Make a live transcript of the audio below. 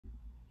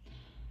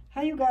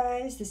Hi you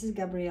guys, this is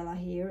Gabriela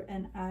here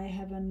and I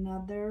have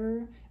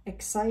another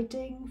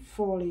exciting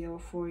folio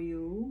for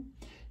you.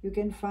 You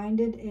can find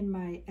it in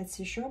my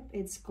Etsy shop.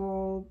 It's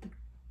called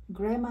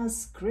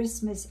Grandma's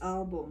Christmas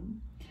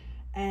Album.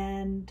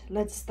 And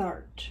let's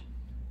start.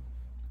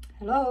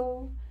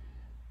 Hello.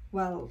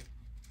 Well,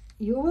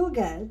 you will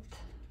get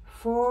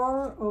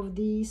 4 of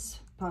these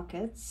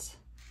pockets,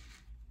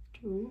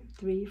 2,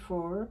 3,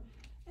 4,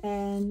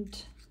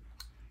 and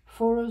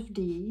 4 of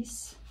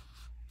these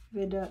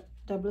with a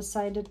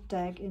double-sided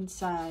tag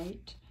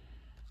inside,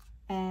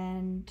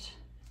 and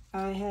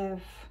I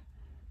have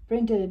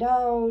printed it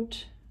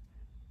out,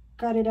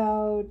 cut it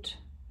out,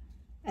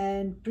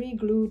 and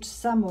pre-glued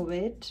some of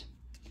it.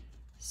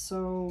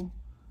 So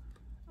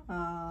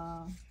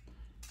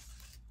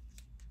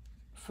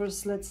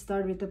first let's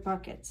start with the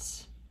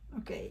pockets.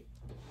 Okay,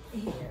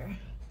 here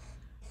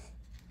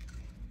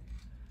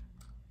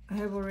I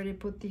have already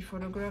put the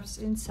photographs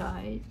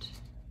inside,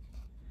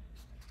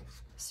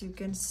 as you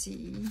can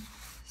see.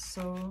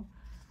 So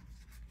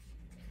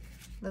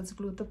let's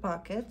glue the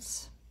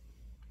pockets.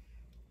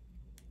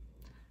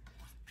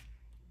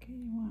 Okay,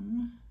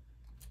 1,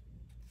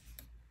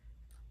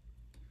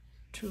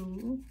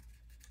 2.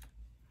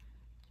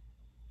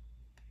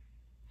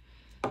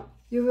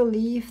 You will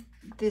leave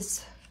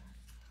this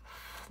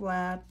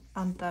flat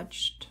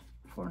untouched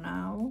for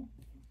now.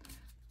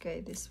 Okay,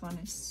 this one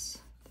is,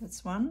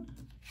 that's one.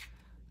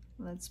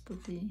 Let's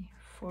put the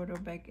photo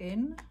back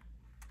in.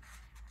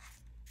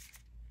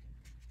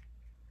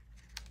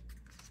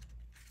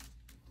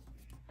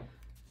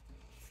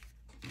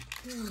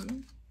 Okay.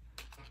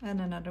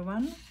 And another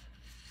one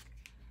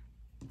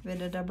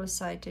with a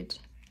double-sided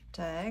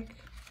tag.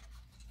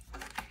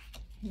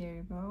 Here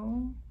you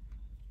go.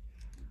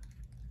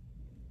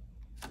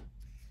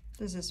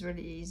 This is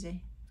really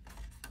easy.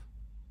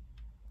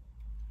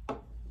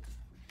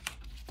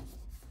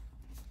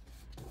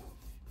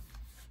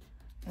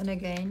 And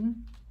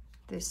again,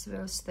 this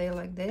will stay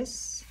like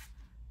this.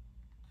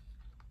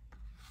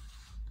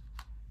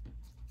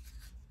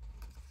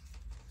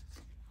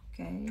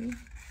 Okay.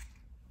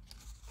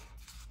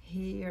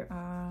 Here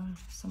are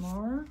some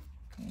more.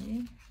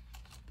 Okay,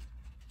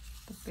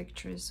 the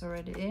picture is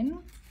already in.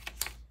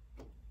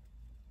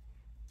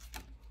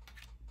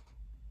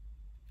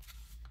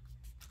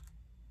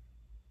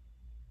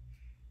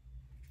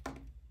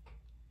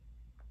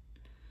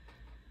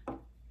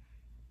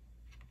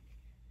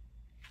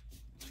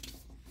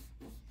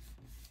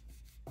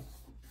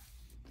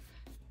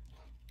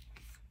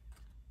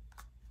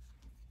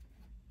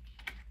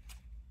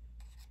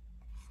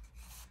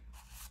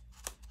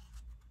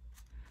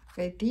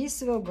 Okay,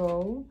 these will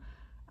go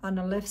on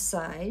the left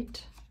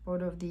side,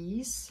 both of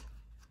these,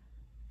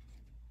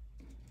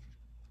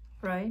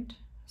 right?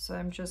 So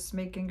I'm just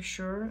making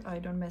sure I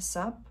don't mess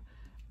up.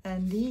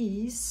 And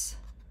these,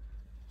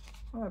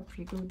 oh, I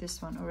pre-glued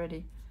this one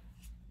already.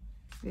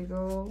 We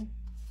go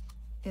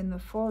in the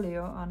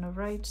folio on the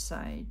right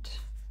side.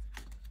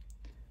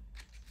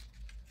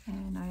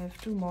 And I have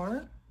 2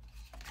 more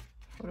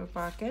photo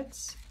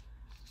pockets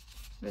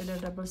with a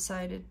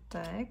double-sided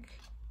tag.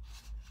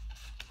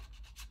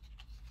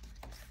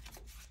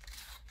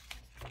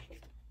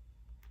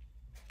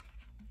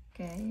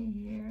 Okay,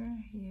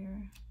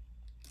 here.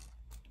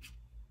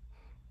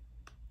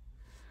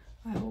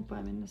 I hope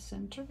I'm in the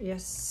center.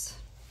 Yes.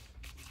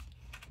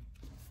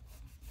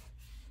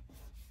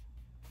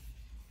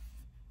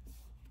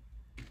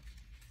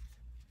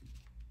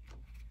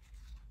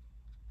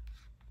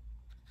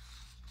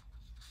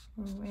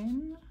 Go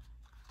in.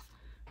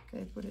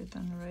 Okay, put it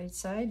on the right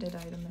side that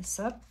I don't mess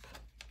up.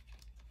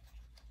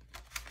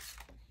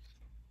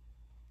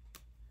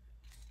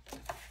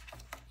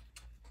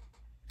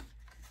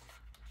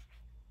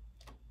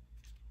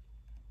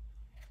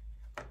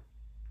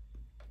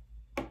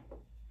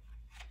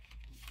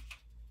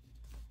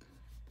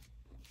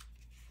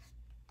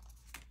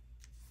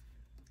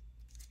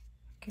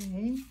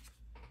 Okay,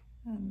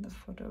 and the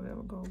photo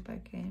will go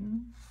back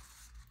in.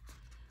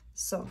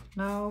 So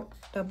now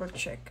double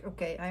check.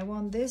 Okay, I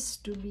want this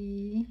to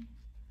be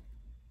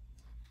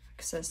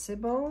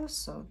accessible,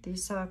 so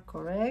these are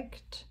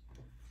correct.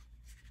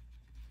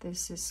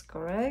 This is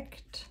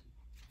correct.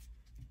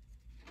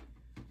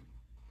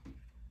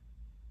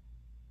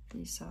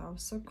 These are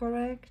also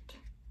correct.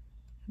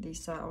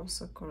 These are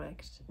also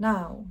correct.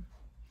 Now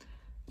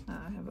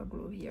I have a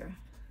glue here.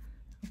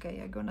 Okay,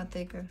 I'm gonna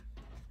take a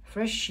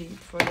fresh sheet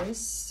for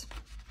this.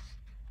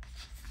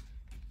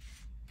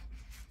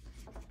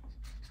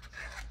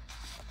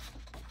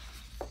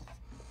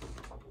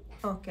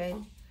 Okay,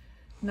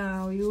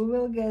 now you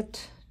will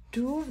get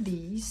 2 of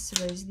these.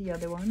 Where's the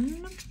other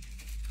one?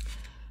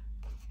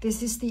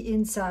 This is the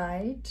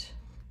inside,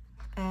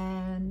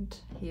 and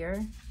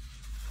here.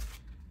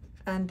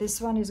 And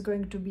this one is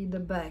going to be the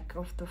back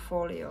of the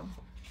folio.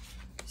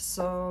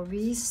 So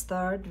we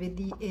start with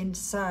the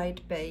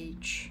inside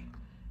page.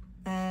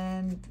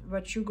 And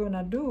what you're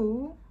gonna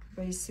do,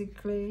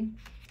 basically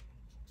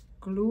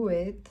glue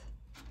it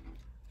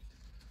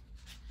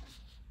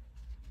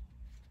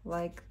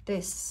like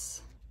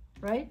this,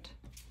 right?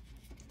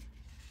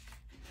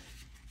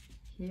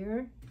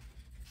 here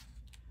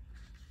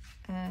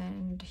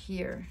and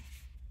here,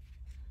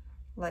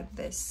 like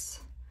this.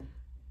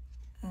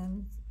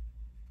 And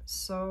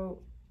so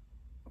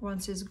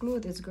once it's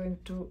glued, it's going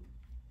to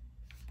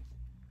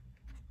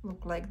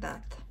look like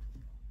that.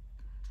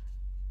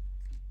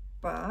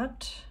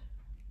 But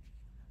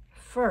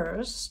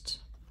first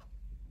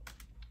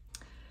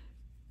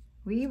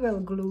we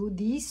will glue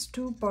these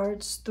two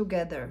parts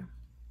together.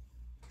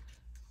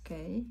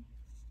 Okay,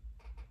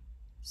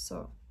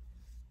 so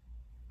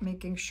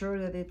making sure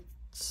that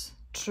it's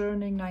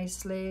turning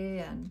nicely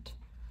and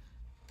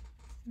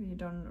we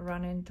don't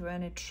run into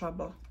any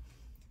trouble.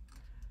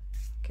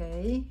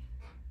 Okay,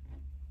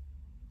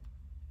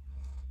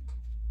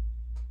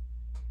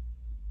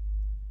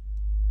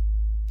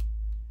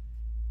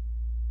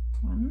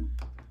 one,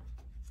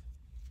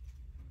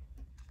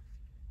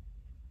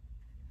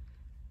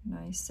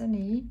 nice and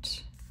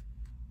neat.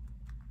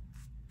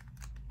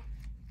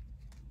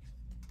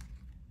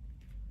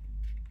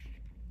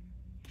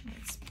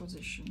 Let's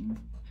position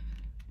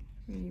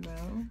really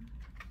well.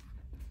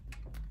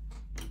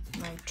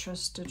 My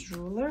trusted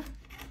ruler.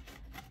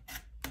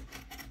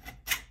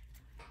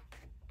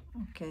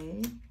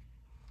 Okay,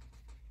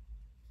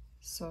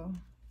 so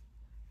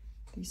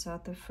these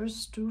are the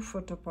first two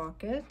photo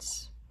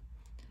pockets,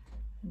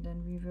 and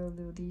then we will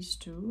do these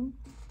two.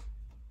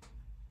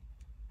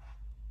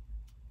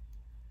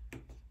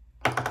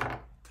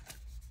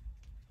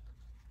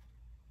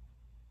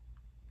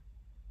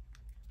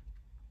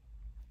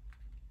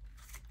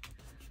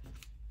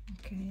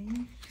 Okay,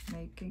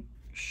 making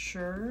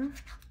sure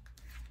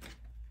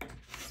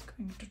it's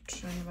going to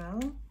turn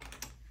well.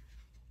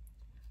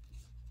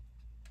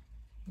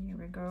 Here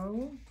we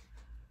go.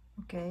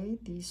 Okay,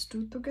 these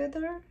two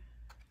together.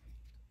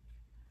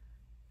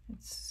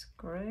 It's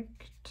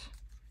correct.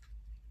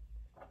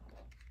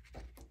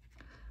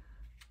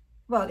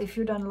 Well, if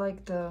you don't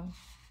like the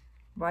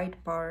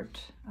white part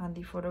on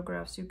the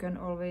photographs, you can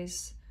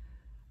always,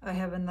 I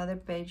have another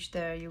page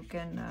there, you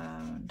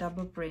can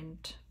double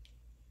print.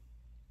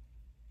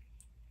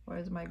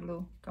 Where's my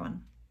glue? Come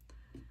on.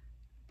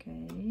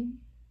 Okay.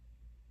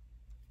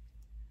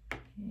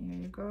 Here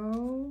you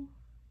go.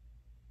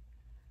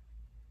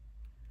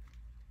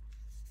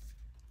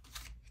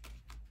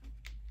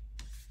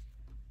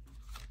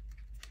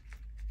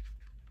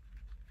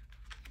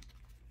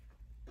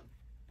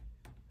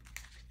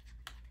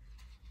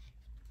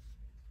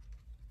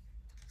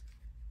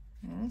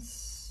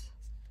 Yes.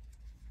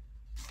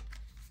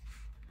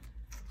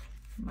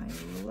 My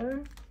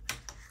ruler.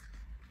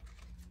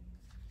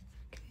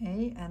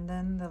 Okay, and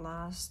then the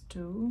last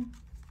two.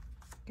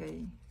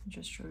 Okay,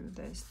 just show you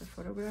there's the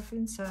photograph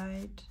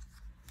inside,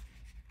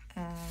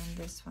 and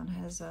this one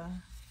has a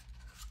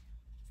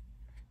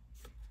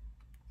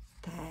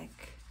tag,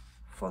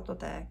 photo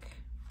tag.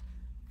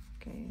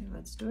 Okay,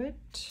 let's do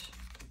it.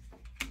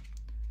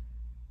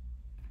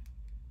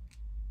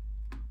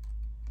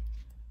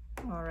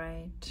 All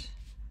right,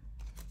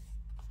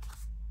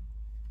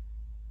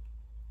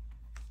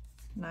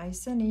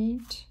 nice and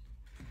neat,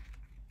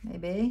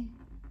 maybe.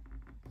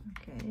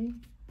 Okay,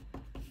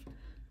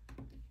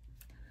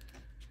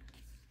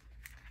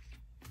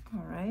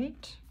 all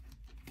right.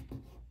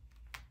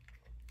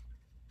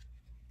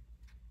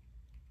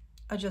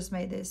 I just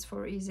made this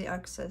for easy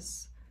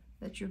access,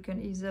 that you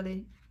can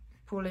easily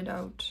pull it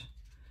out.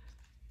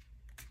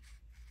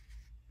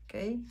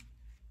 Okay,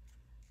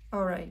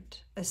 all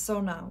right.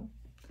 So now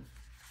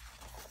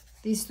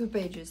these two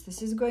pages,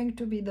 this is going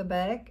to be the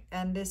back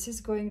and this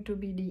is going to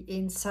be the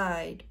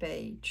inside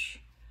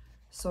page.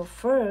 So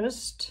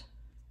first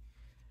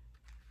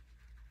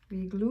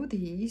we glue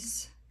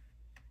these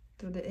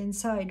to the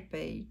inside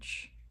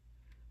page.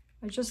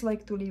 I just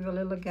like to leave a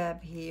little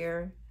gap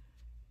here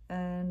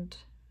and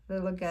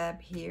little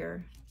gap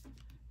here.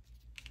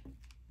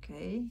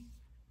 Okay,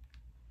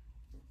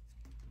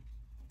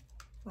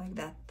 like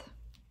that.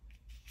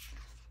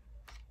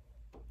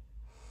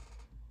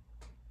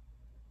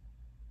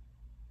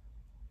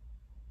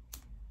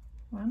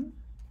 One,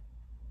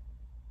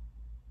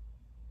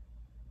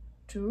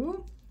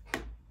 two,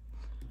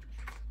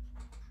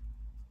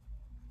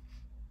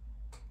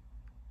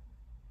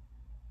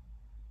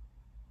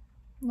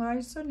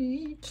 nice and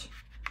neat.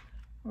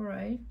 All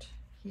right,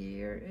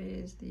 here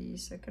is the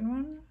second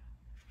one.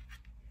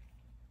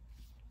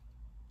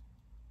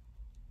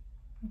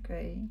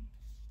 Okay,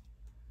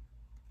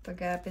 the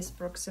gap is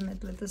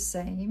approximately the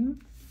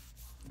same.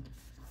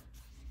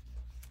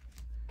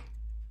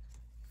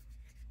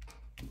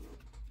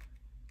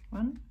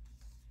 One,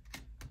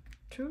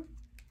 two,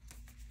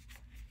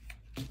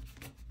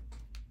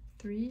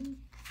 three,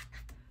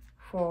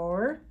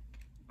 four.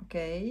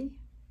 Okay,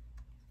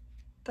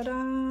 ta-da!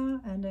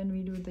 And then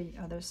we do the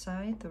other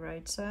side, the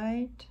right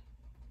side.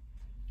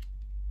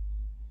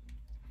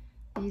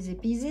 Easy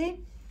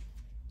peasy.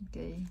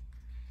 Okay,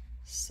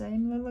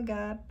 same little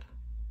gap.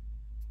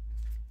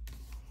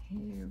 Here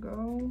you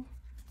go.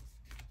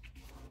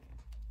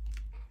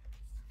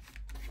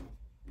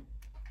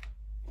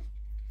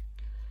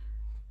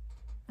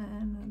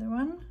 Another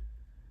one.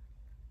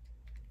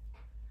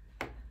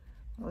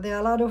 there are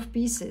a lot of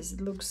pieces.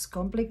 It looks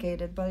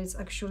complicated, but it's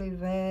actually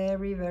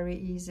very, very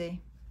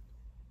easy.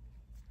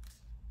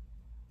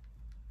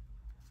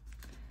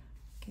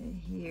 Okay,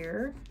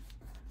 here.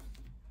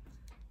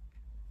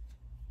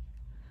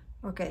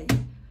 Okay,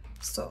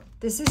 so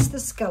this is the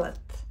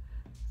skeleton.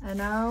 And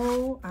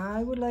now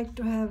I would like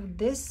to have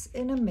this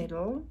in the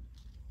middle,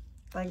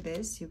 like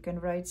this. You can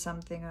write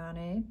something on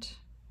it.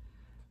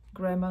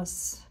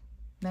 Grandma's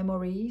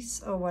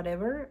memories or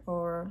whatever,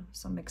 or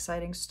some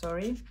exciting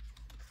story.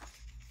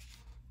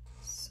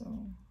 So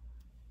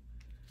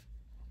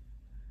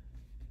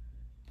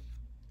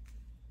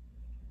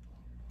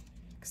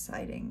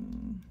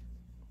exciting.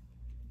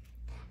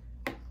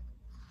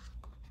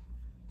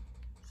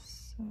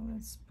 So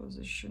let's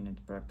position it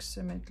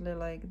approximately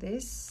like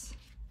this.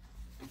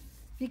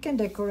 We can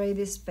decorate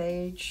this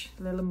page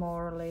a little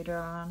more later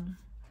on.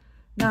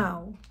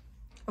 Now,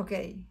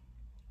 okay,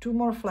 2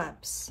 more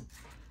flaps.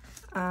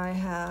 I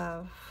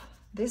have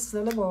this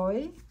little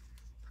boy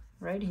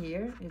right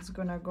here. It's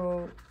gonna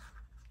go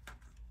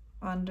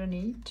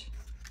underneath.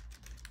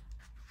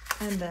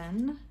 And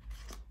then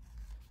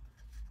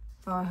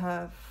I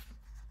have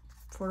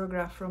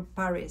photograph from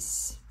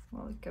Paris.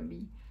 Well, it can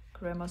be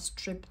Grandma's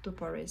trip to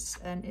Paris.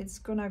 And it's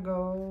gonna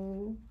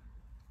go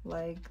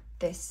like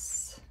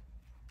this.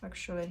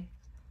 Actually,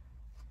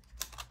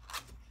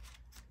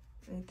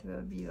 it will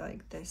be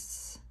like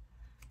this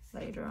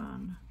later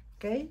on.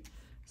 Okay,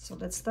 so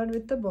let's start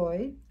with the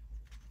boy.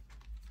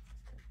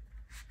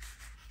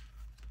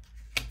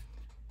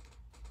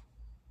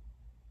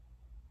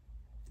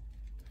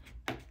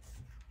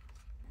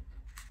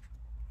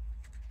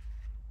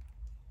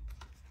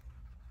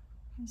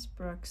 It's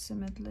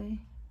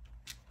approximately.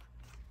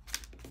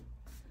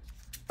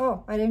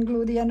 Oh, I didn't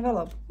glue the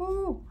envelope.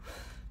 Ooh,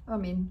 I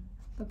mean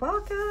the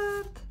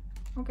pocket.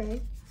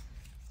 Okay,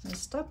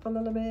 messed up a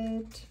little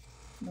bit.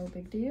 No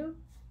big deal.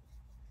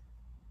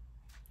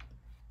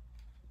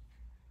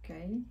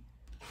 Okay.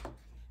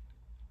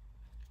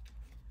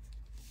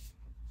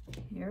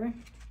 Here.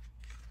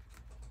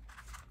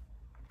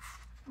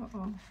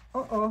 Uh-oh.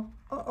 Uh-oh.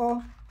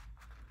 Uh-oh.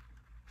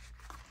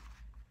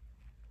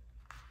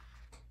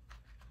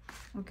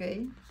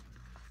 Okay.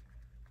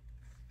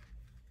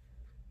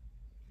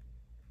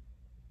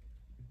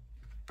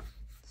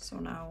 So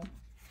now,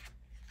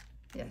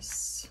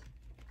 yes,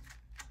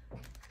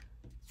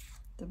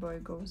 the boy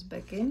goes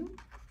back in.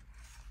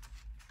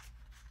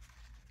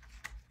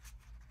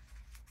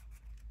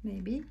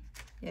 Maybe,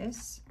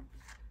 yes.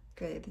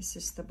 Okay, this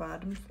is the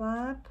bottom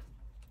flap.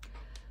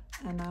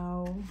 And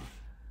now,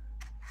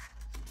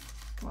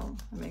 well,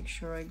 I make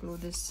sure I glue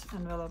this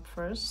envelope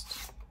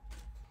first.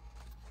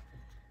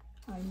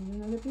 I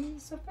need another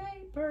piece of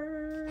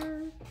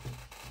paper.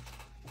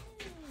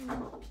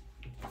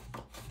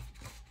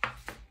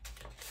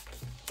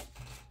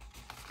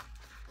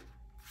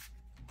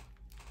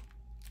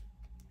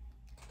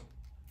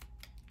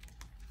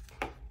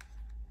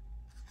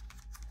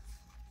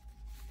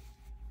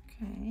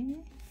 Okay.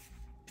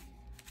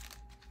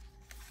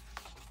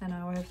 And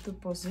now I have to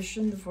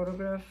position the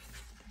photograph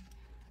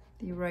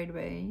the right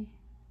way.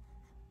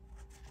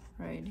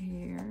 Right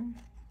here.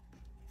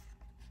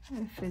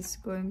 If it's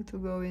going to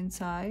go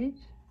inside.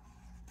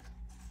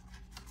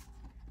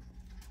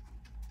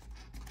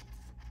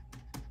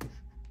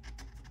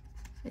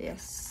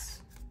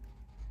 Yes.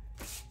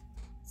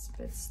 It's a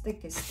bit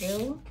sticky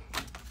still.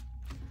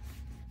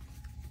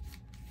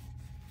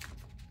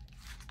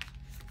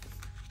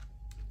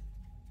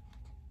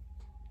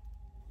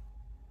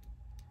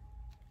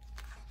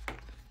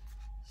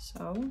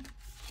 So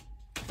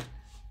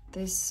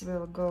this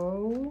will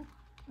go,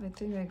 I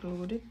think I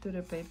glued it to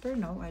the paper.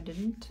 No, I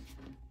didn't.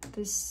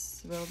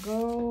 This will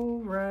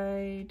go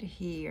right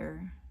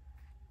here.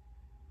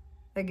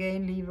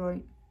 Again,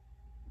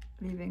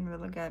 leaving a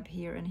little gap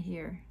here and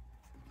here.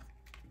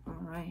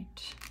 All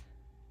right.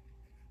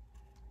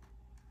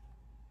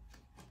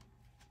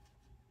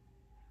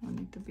 I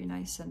need to be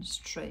nice and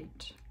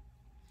straight.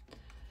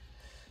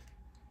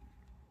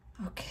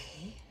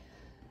 Okay,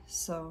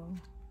 so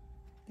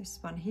this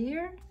one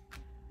here,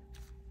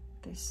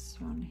 this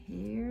one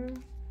here.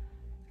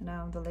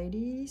 Now the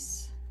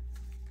ladies.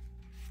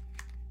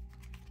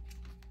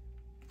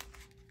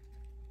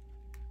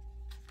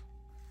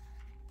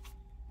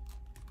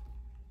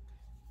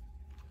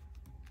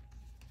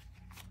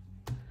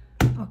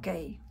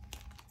 Okay,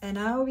 and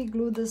now we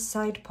glue the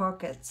side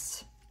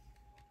pockets.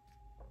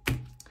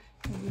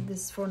 Maybe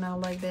this for now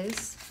like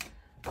this.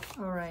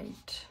 All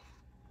right.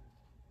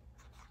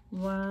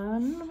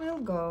 One will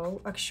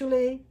go,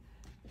 actually,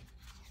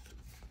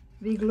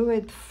 we glue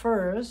it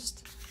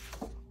first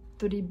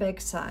to the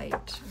back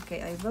side.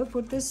 Okay, I will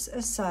put this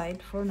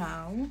aside for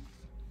now.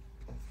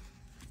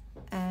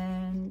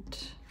 And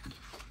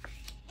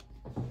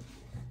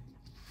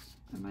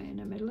am I in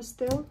the middle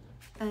still?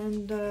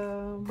 And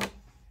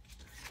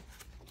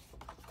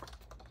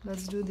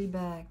let's do the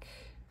back.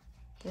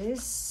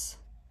 This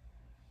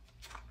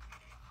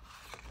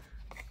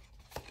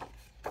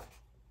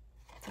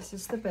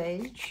is the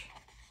page.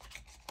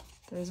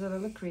 There's a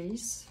little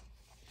crease.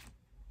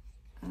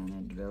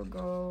 and it will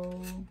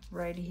go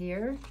right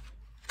here,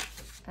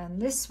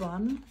 and this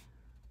one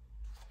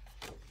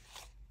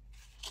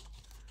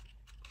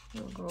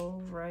will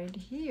go right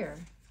here,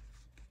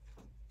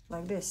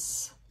 like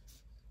this,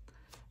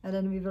 and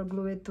then we will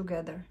glue it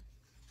together.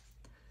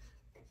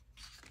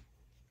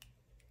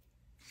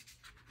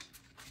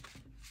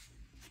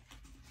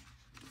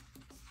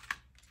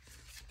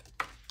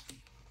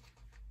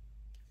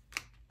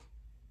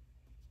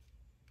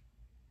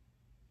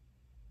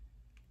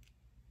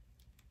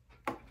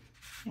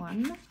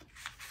 One.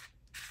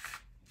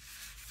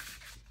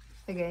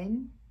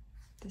 Again,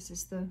 this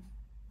is the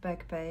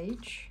back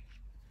page.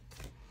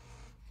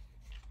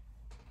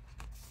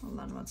 Hold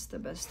on, what's the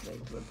best way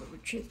to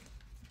approach it?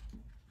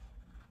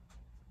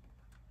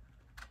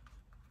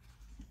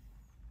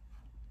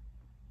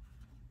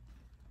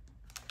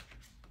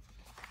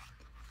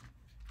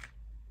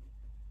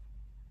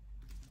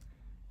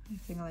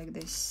 Anything like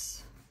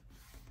this.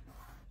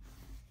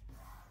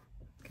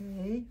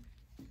 Okay.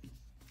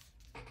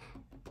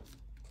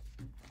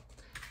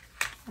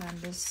 And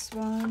this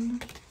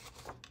one.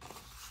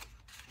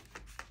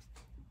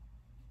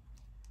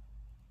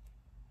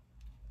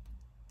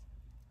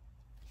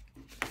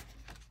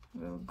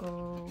 Will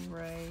go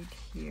right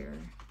here.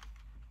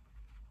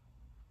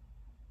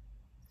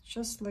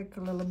 Just like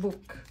a little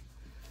book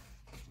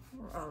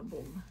or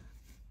album.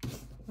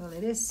 Well,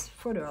 it is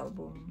photo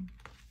album.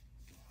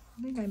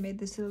 I think I made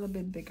this a little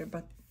bit bigger,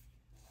 but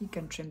you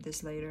can trim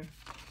this later.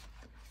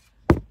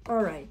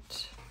 All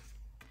right.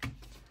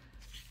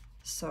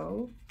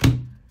 So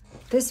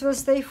this will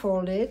stay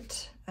folded,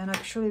 and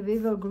actually we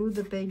will glue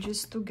the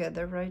pages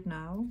together right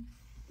now.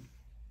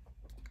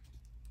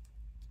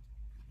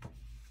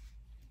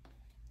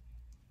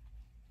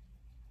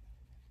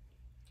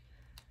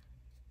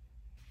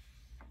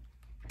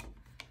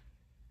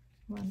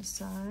 One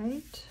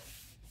side.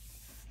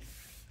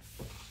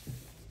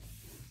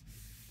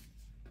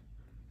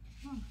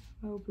 Oh,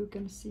 I hope you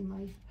can see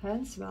my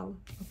hands well.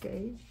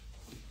 Okay.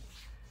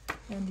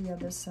 And the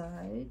other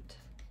side.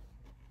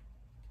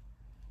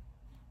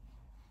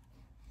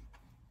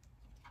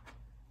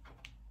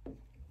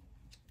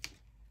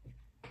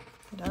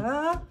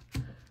 Ta-da!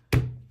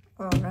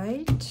 All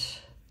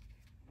right.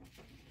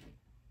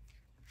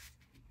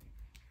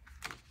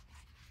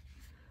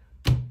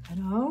 And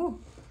now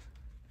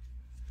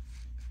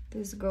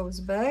this goes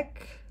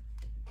back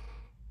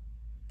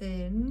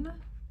in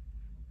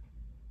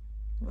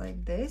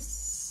like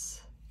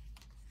this.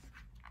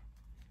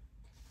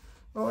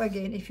 Oh,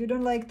 again, if you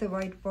don't like the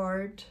white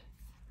part,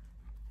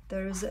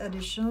 there is an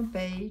additional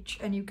page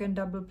and you can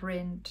double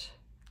print.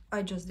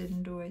 I just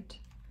didn't do it.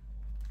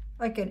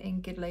 I can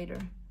ink it later.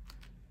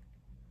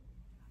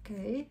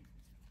 Okay.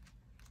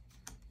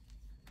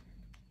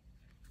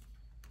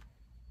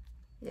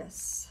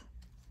 Yes.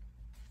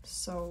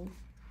 So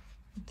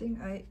I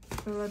think I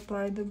will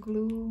apply the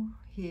glue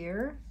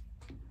here.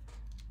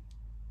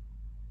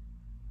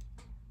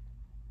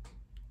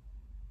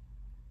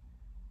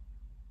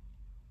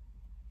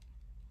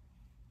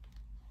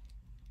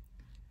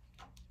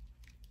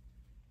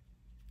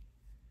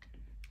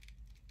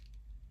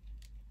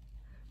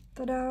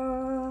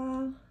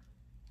 Ta-da!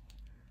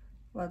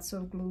 Lots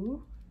of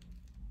glue.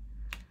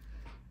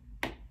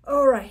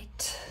 All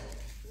right.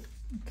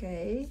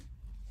 Okay.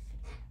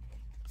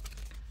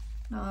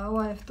 Now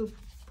I have to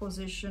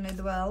position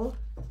it well,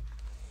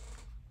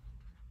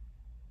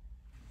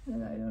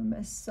 and I don't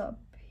mess up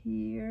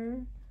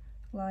here.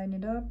 Line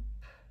it up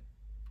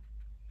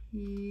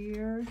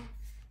here.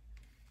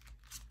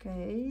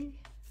 Okay.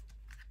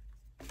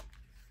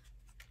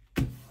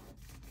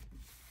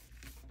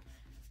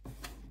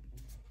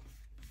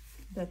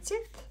 That's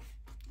it.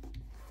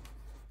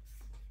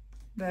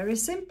 Very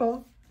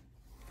simple.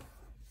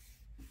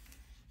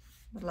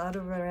 A lot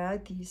of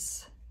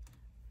varieties.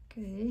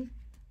 Okay.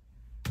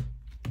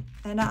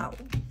 And now,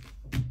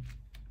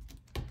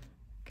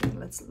 okay,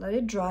 let's let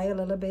it dry a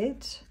little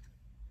bit.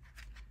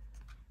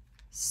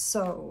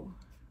 So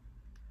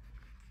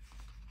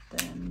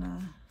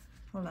then,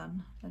 hold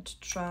on, let's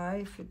try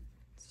if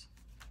it's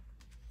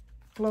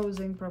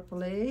closing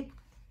properly.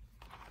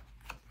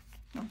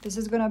 No, this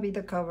is gonna be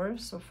the cover.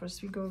 So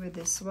first we go with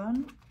this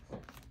one,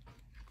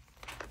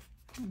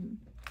 and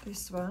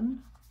this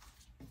one.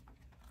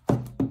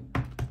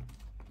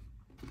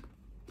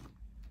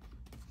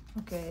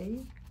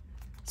 Okay.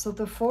 So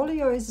the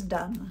folio is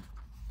done.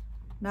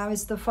 Now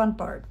it's the fun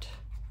part.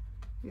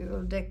 We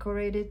will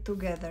decorate it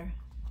together.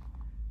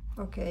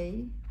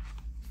 Okay.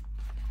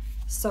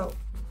 So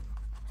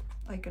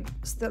I can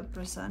still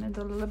press on it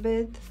a little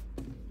bit.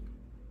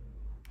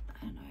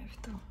 And I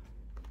have to,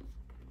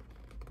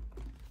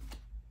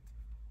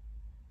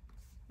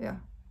 yeah,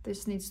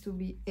 this needs to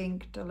be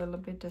inked a little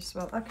bit as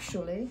well.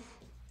 Actually,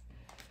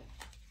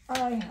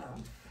 I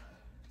have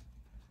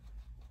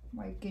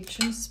my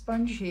kitchen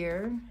sponge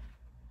here.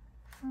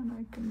 And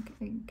I can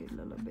ink it a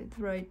little bit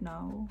right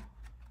now.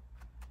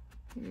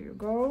 Here you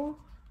go.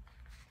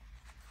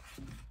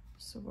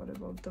 So what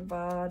about the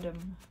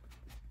bottom?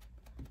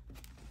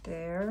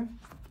 There.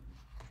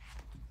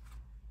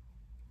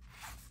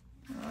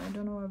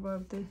 How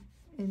about the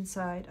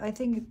inside? I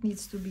think it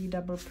needs to be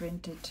double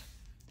printed.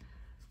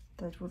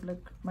 That would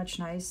look much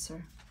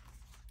nicer.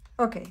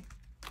 Okay,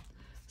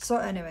 so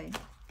anyway,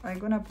 I'm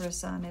gonna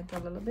press on it a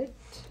little bit.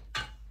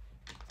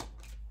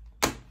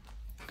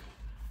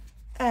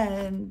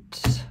 And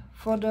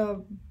for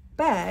the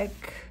back,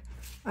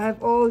 I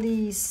have all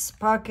these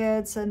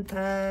pockets and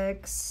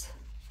tags.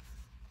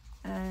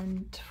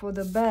 And for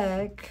the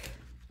back,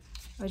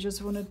 I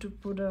just wanted to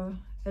put a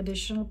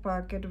additional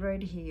pocket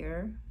right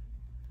here.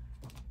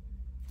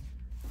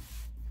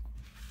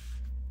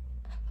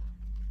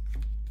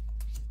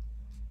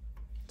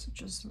 So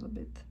just a little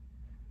bit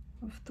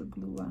of the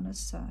glue on the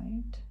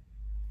side.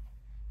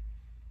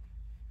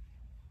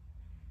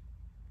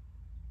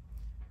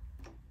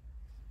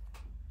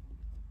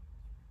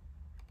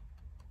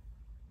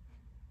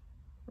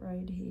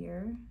 Right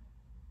here.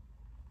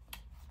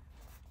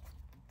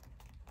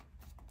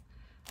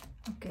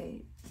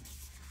 Okay,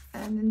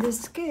 and in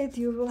this kit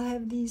you will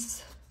have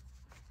these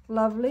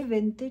lovely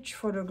vintage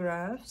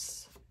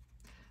photographs.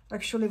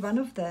 Actually, one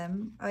of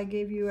them, I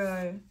gave you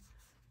a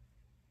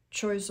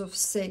choice of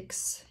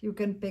 6. You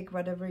can pick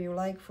whatever you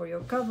like for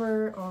your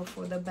cover or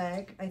for the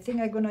back. I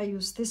think I'm gonna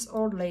use this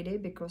old lady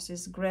because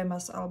it's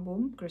Grandma's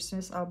album,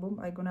 Christmas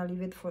album. I'm gonna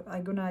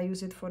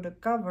use it for the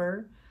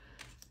cover.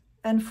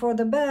 And for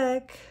the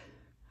back,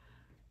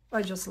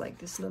 I just like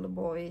this little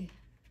boy.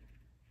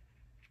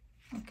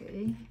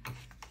 Okay.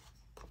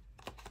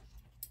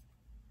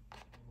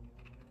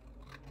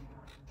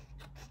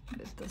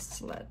 With the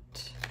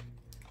slat.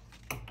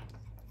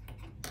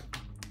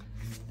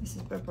 This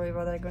is probably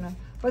what I'm gonna,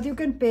 but you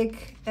can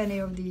pick any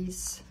of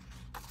these.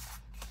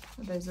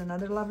 There's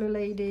another lovely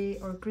lady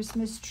or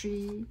Christmas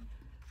tree.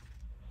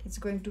 It's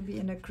going to be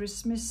in a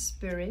Christmas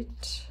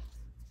spirit.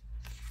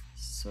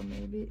 So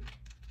maybe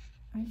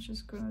I'm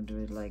just gonna do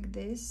it like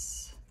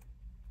this.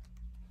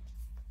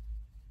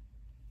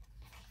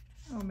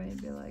 Or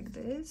maybe like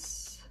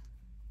this.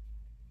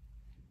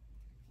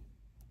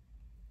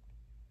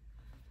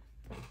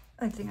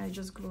 I think I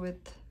just glue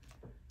it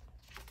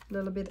a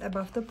little bit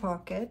above the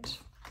pocket.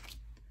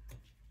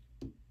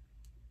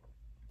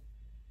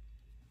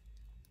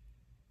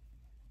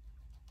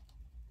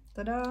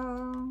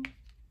 Ta-da!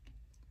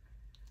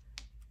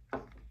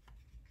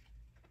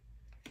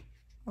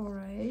 All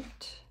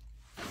right.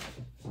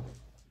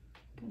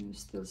 Can you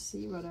still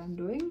see what I'm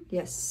doing?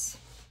 Yes.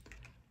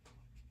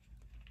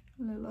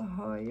 A little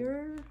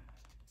higher.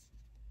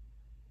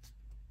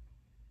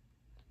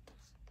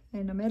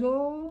 In the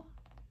middle.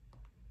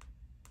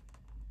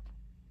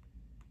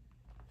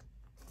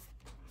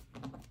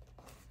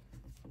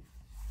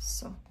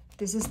 So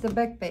this is the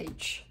back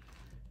page.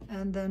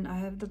 And then I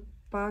have the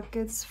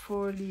pockets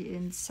for the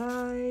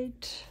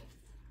inside.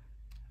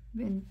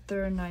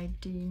 Winter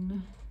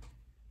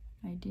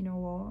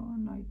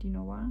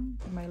 1901.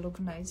 It might look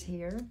nice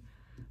here.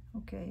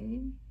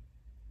 Okay.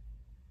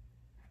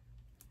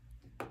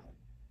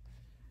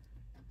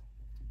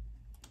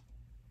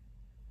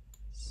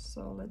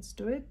 So let's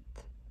do it.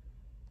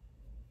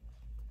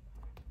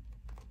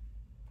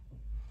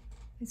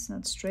 It's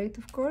not straight,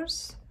 of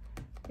course.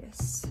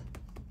 Yes.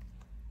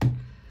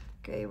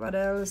 Okay, what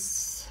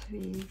else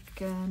we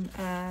can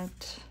add?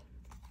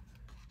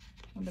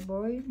 On the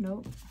boy?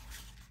 No.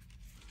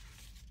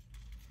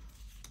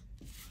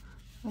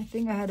 I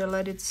think I had to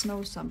let it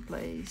snow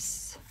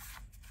someplace.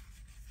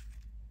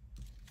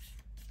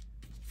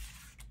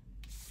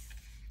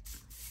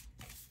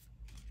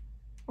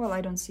 Well, I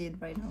don't see it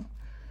right now.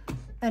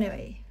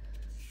 Anyway.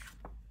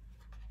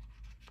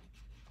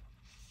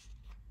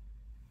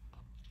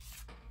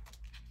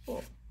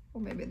 Oh,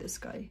 or maybe this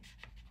guy.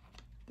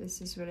 This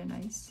is really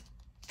nice.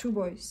 2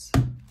 boys.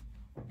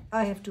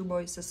 I have 2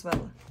 boys as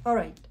well. All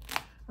right.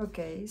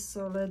 Okay,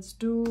 so let's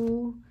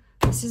do,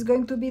 this is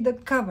going to be the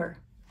cover,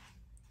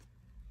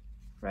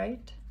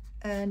 right?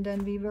 And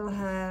then we will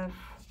have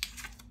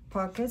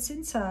pockets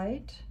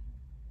inside.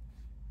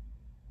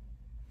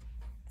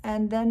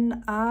 And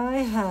then I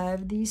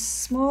have these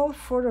small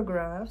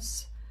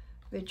photographs,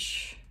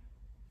 which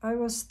I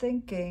was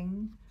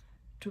thinking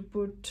to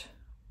put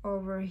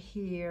over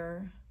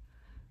here.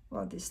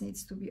 Well, this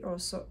needs to be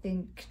also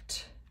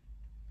inked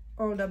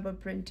or double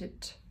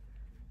printed,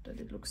 that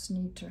it looks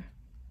neater.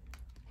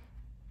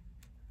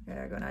 Okay,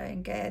 I'm gonna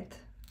ink it.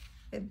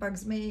 It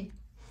bugs me.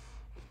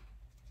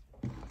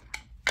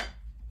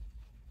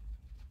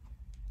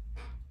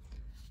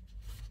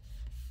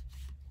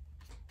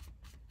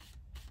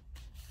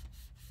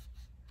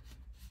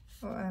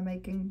 Oh, I'm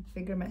making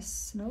bigger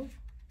mess. No?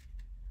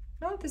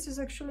 No, this is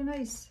actually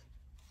nice.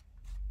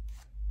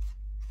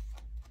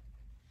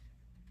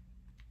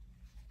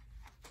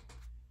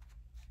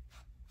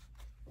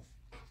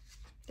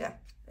 Yeah,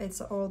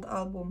 it's an old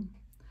album.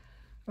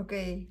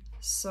 Okay,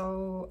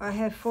 so I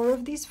have 4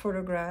 of these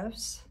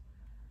photographs.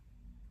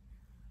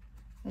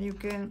 And you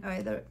can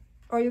either,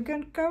 or you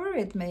can cover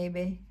it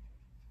maybe.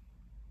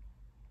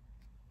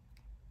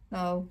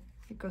 No,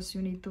 because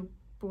you need to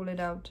pull it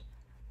out.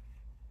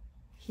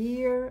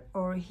 Here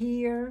or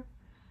here,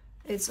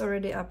 it's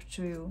already up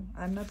to you.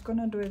 I'm not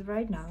gonna do it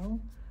right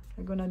now,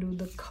 I'm gonna do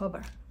the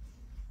cover.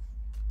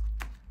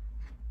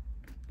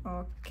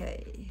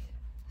 Okay,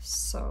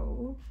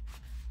 so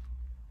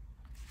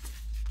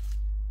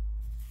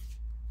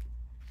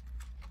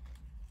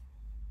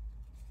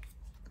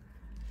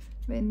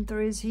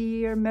winter is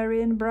here,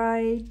 merry and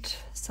bright,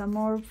 some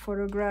more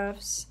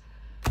photographs.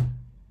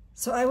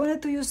 So I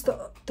wanted to use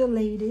the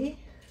lady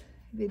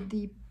with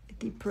the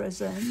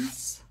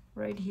presents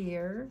right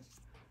here.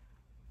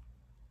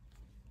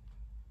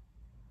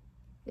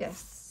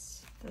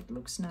 Yes, that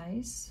looks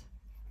nice.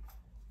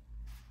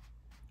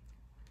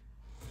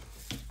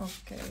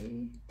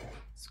 Okay,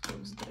 let's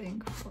close the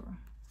ink for a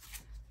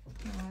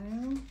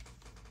while.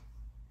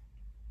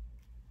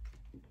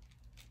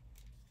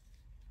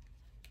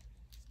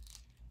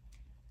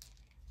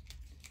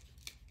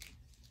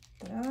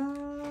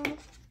 Ta-da!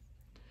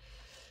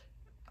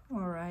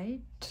 All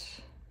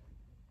right.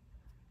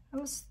 I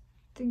was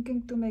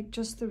thinking to make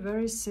just a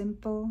very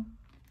simple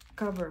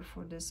cover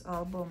for this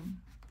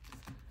album.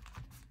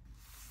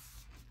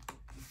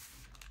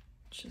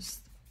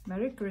 Just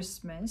Merry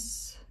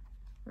Christmas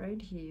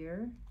right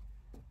here.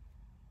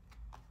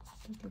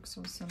 That looks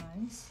also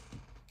nice.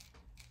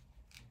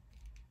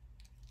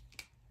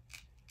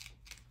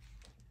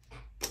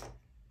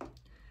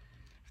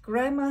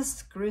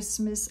 Grandma's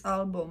Christmas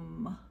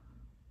album.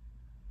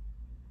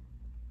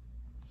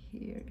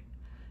 Here.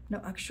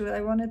 No, actually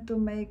I wanted to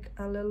make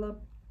a little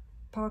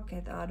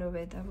pocket out of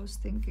it. I was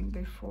thinking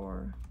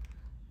before,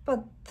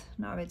 but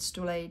now it's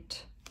too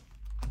late.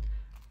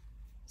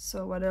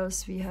 So what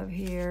else we have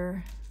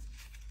here?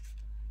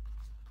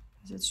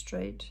 Is it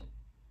straight?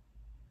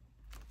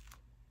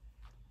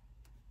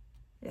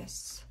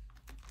 Yes.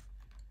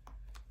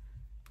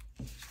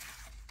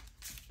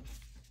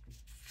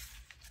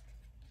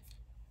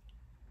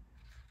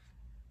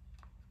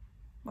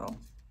 Well,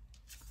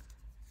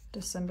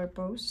 December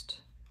post.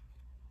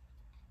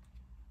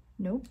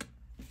 Nope.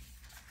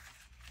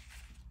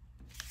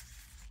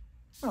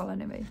 Well,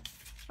 anyway.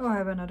 Oh, I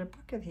have another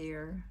pocket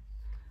here.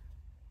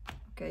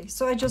 Okay,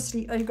 so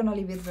I'm gonna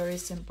leave it very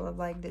simple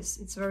like this.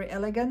 It's very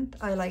elegant.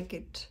 I like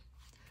it.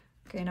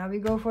 Okay, now we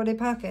go for the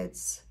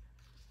pockets.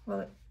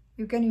 Well,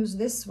 you can use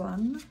this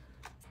one,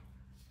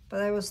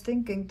 but I was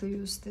thinking to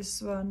use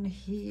this one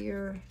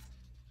here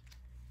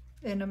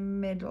in the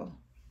middle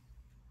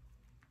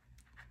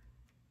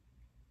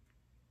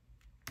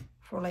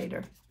for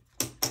later.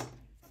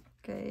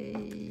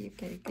 Okay,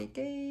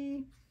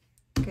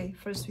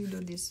 first we do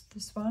this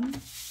one,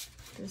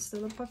 this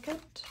little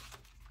pocket.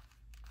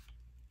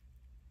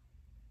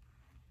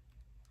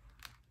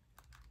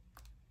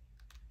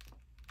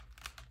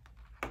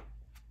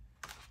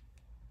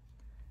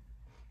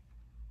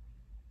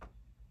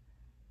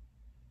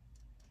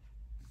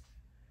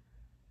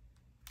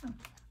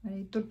 I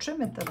need to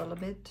trim it a little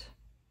bit,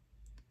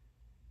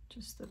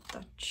 just a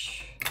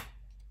touch.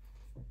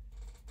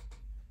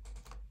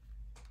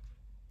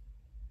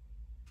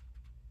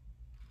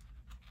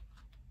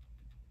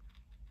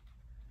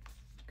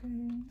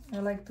 Okay, I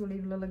like to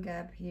leave a little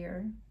gap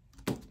here.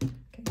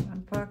 Okay,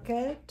 one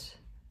pocket.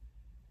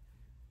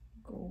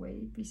 Go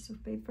away, piece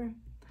of paper.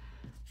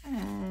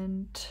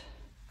 And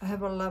I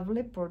have a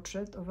lovely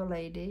portrait of a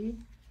lady,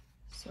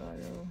 so I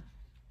will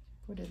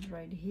put it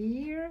right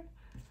here.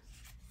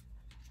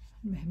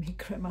 Maybe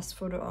Grandma's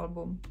photo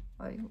album.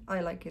 I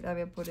like it. I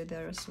will put it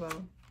there as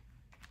well.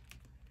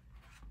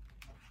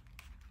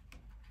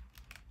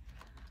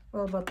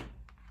 Well, but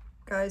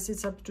guys,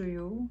 it's up to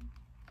you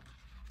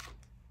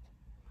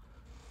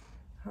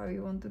how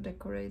you want to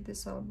decorate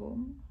this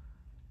album.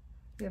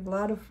 We have a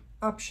lot of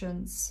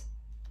options.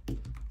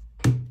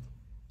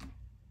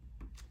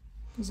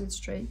 Is it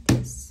straight?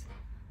 Yes.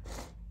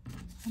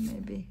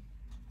 Maybe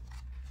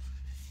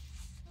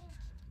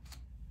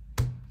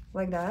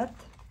like that.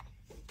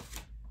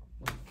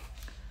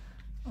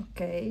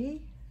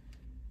 Okay.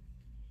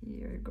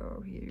 Here you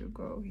go, here you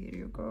go, here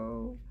you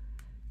go.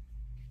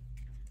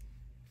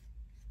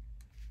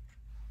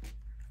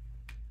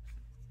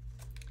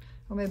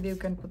 Or maybe you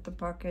can put the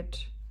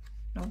pocket.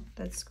 No,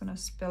 that's gonna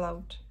spill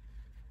out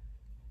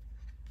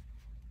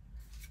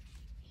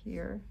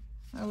here.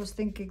 I was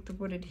thinking to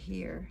put it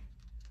here.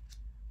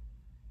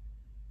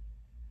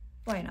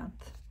 Why not?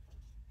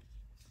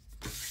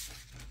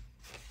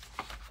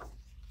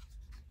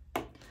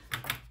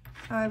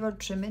 I will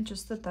trim it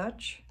just a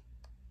touch.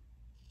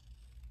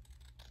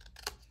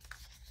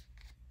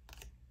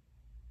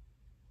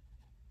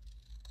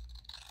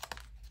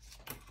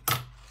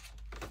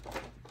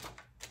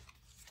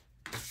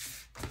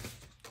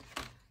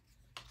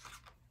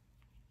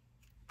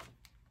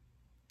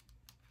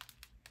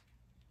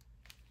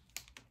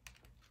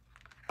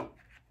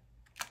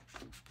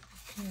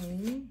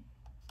 Okay.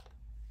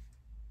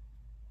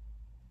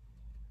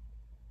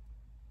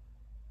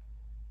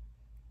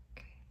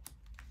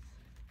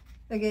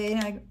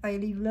 Again, I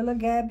leave a little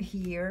gap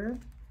here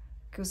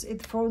because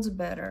it folds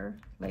better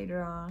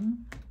later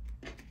on.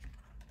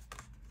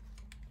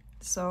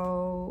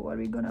 So what are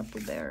we gonna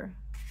put there?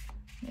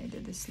 Maybe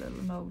this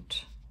little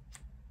note.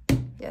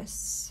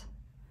 Yes.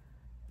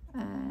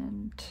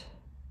 And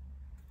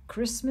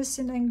Christmas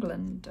in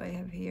England I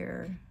have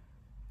here.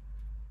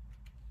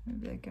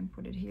 Maybe I can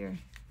put it here.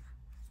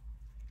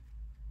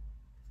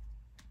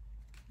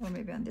 Or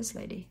maybe on this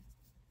lady.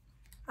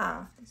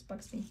 Ah, this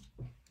bugs me.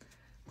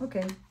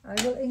 Okay, I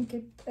will ink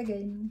it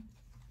again.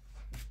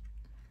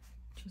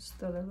 Just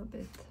a little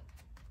bit.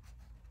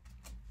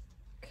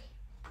 Okay.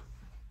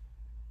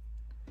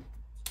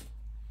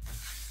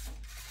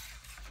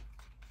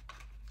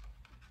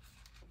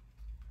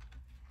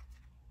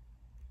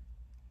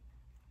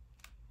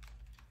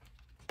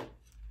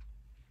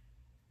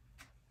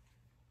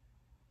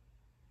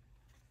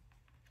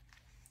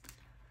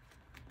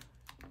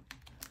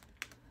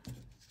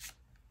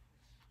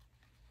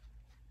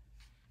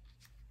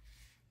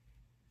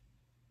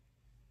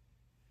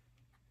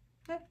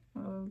 Yeah, a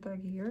little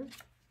tag here.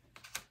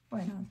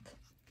 Why not?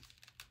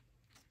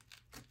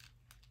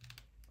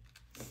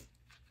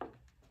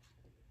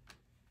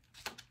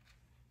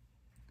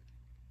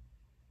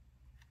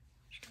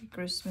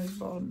 Christmas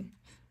ball.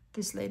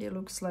 This lady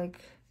looks like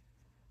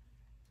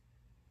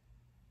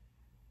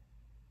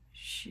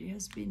she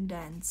has been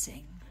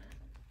dancing.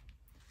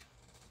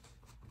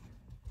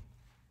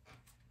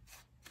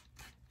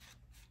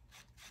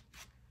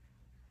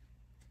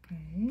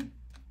 Okay.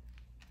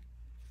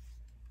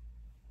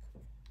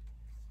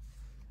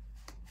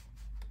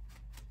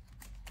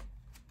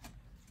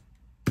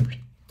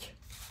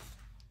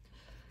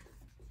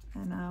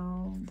 And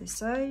now this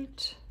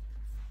side,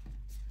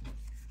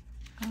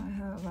 I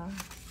have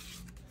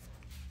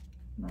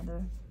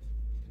another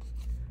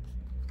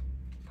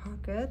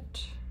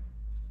pocket,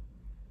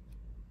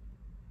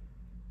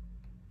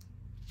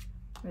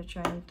 which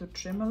I need to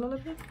trim a little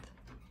bit.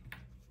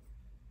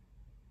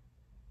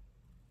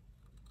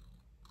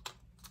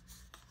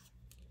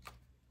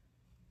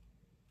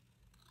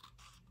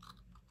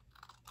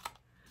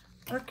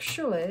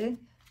 Actually,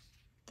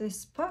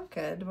 this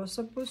pocket was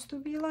supposed to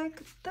be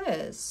like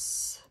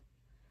this.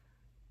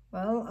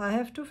 Well, I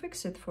have to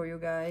fix it for you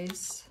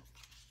guys.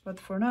 But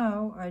for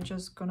now, I'm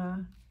just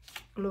gonna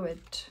glue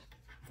it.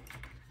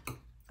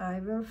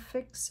 I will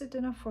fix it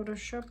in a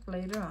Photoshop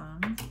later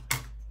on.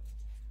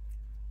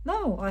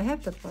 No, I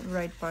have the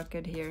right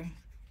pocket here.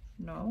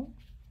 No.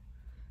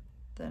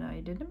 Then I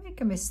didn't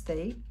make a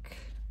mistake.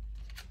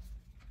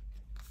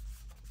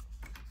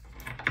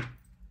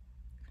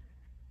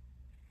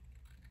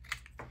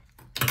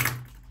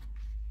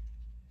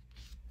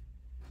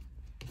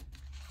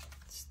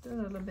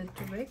 Still a little bit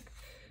too big.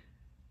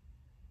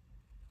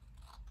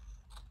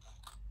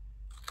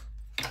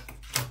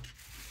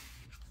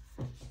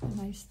 Am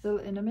I still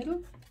in the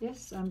middle?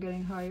 Yes, I'm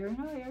getting higher and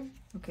higher.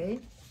 Okay.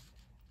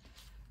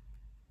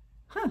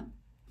 Huh.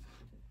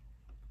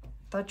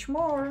 Touch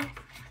more.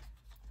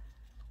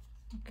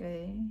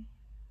 Okay.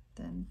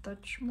 Then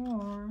touch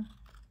more.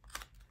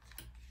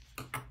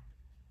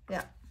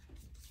 Yeah.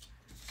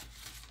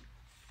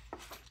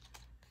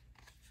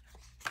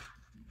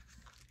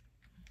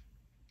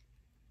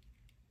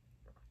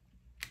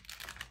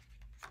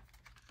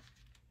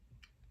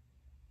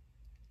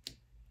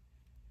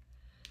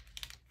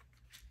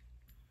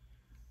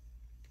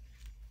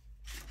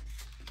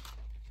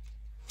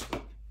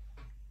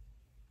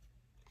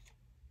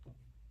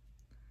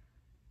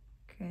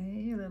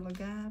 Okay, a little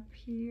gap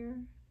here.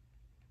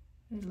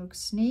 It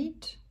looks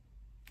neat.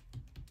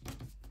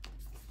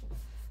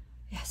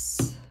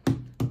 Yes.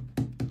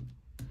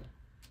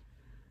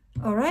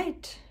 All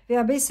right, we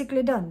are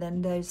basically done.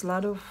 Then there's a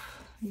lot of,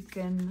 you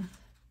can,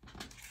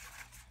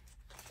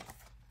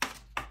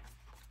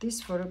 these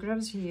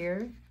photographs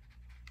here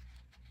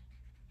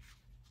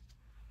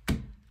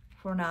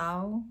for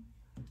now.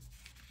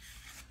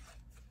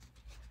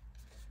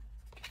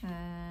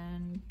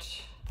 And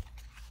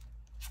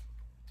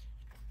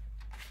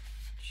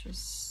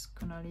just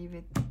gonna leave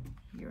it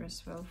here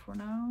as well for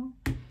now.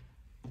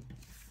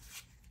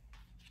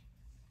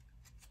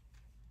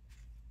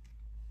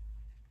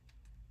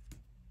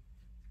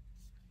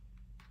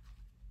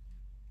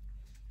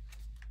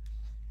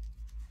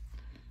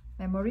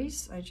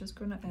 Memories, I'm just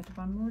gonna add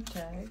one more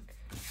tag.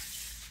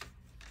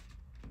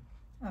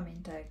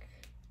 Tag.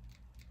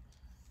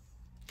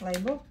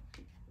 Label.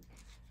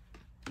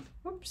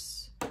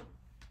 Oops.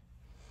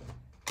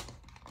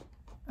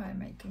 I'm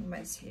making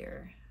mess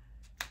here.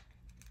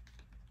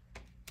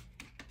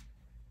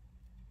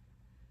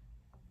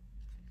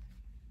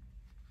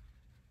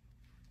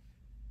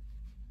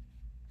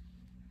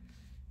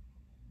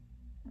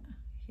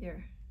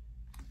 Here.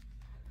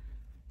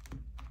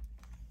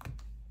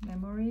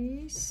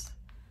 Memories.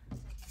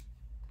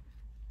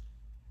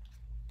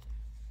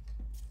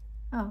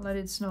 Oh, let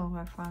it snow,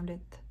 I found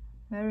it.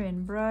 Merry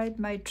and bright,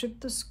 my trip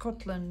to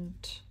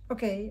Scotland.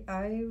 Okay,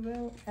 I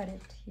will add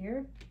it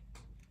here.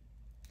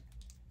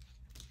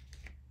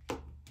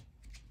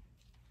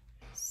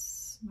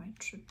 It's my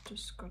trip to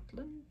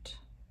Scotland.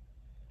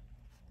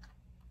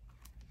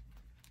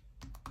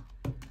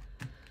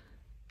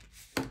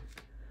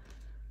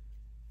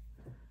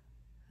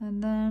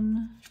 And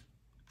then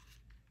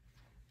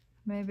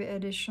maybe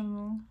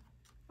additional,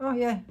 oh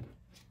yeah,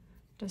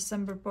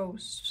 December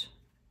post.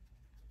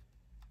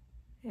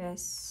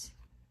 Yes,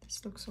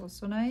 This looks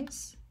also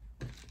nice.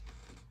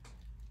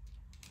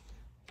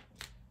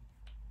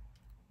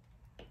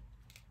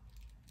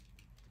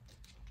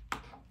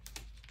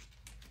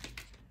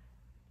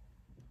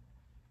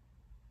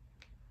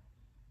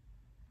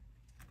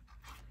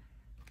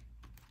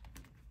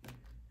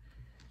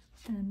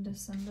 And the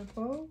center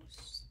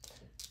post.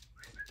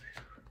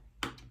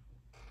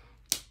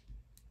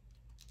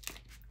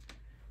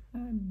 I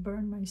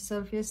burned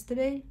myself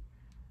yesterday.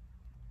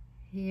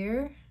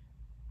 Here.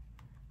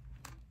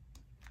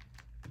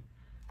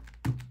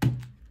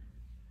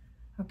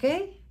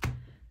 Okay.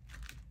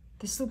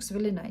 This looks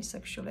really nice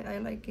actually. I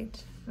like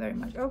it very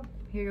much. Oh,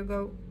 here you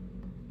go.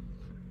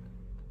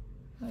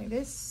 Like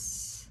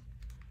this.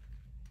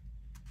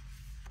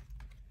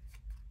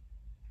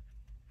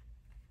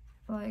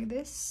 Like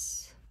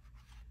this.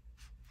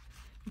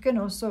 You can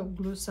also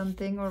glue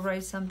something or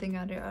write something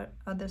on the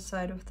other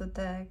side of the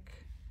tag.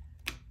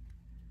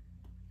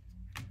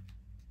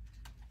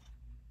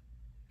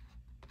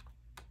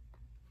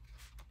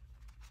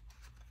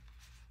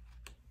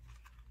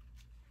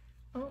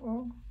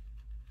 Uh-oh.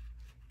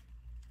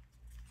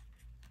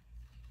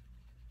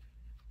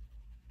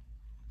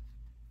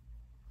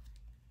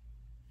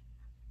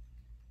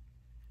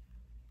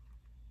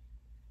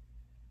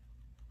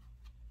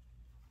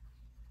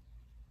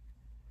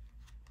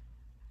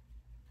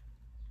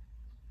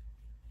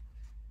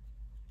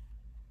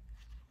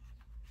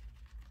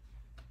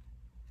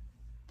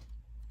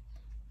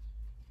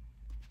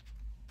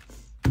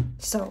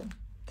 So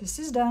this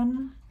is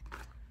done.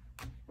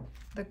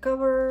 The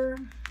cover.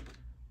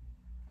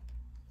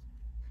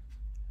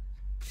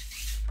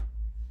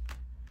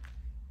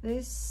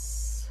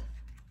 This.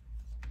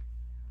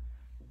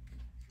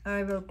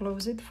 I will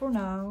close it for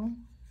now.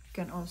 You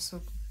can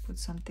also put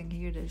something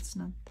here that it's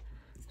not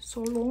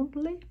so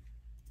lonely.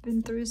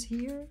 Winter is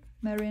here.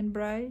 Merry and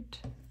bright.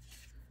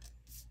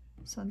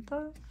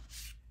 Santa.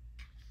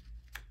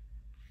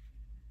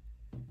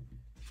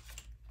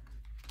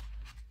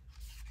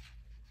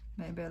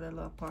 Maybe a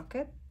little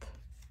pocket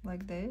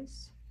like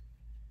this.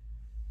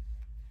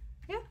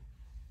 Yeah.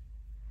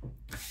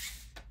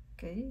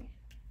 Okay.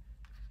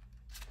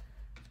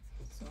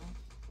 So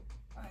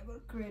I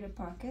will create a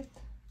pocket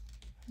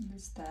in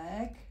this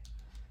tag.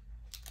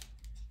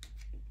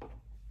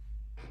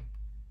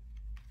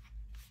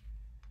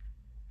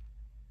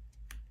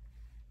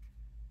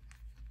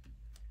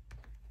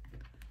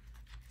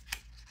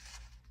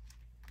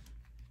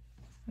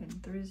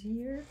 Winter is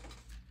here.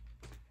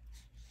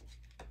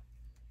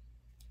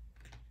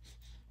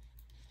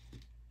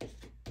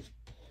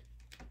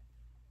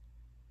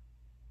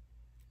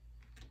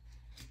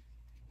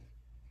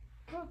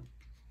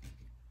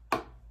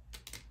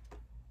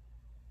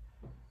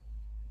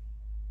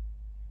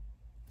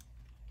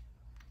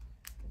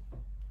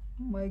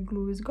 My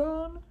glue is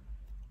gone.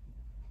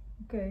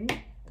 Okay,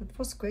 that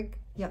was quick.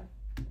 Yeah.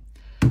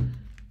 All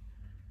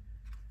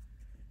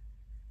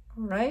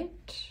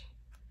right.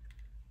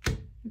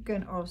 You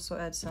can also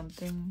add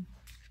something,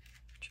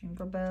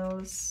 jingle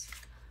bells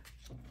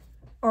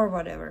or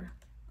whatever.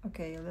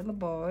 Okay, a little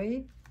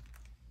boy.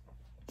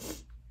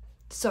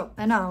 So,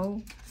 and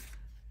now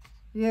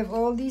you have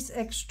all these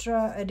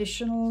extra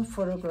additional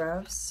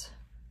photographs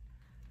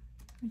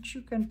which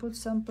you can put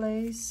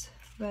someplace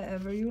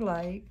wherever you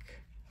like.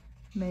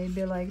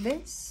 Maybe like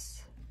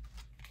this.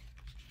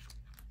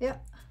 Yeah.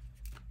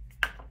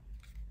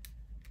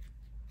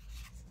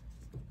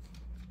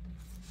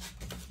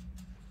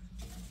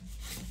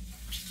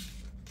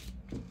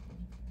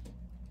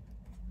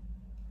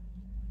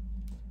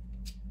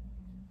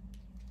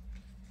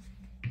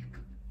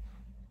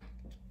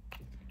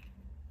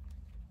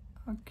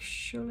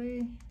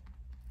 Actually,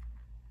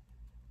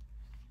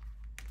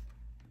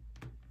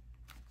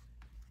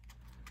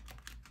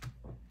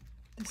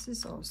 this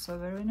is also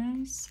very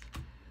nice.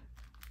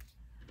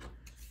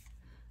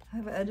 I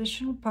have an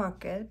additional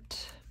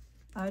pocket.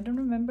 I don't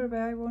remember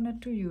where I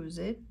wanted to use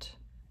it,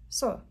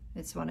 so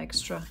it's one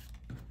extra.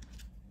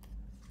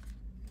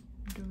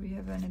 Do we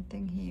have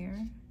anything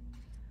here?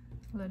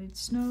 Let it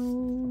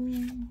snow.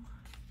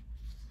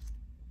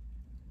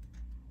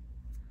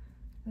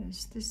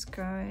 There's this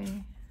guy.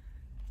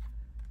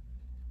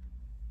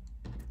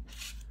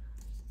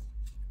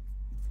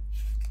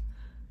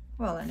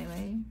 Well,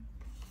 anyway.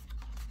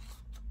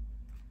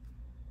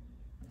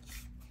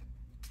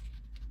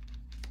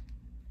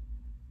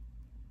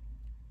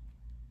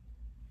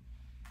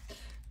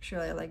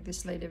 Actually, I like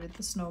this lady with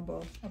the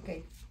snowball.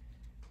 Okay,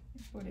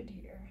 put it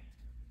here.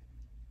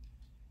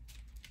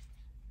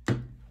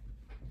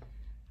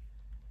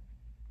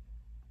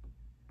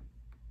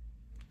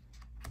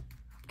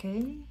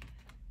 Okay.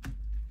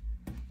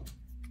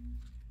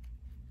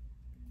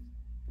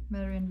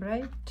 Merry and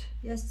bright,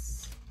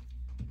 yes.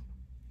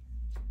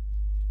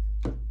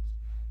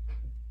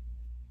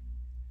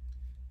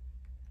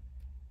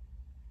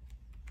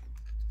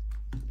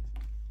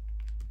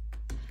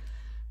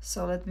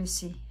 So let me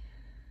see.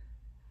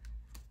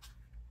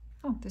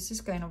 Oh, this is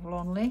kind of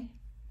lonely.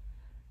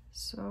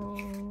 So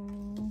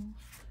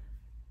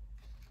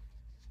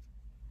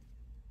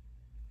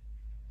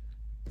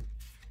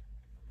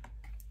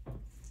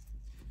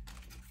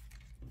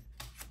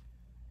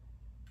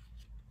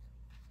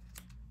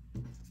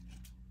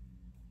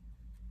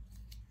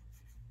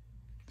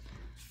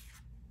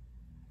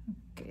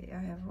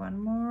I have one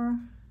more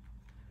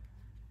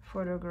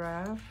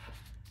photograph,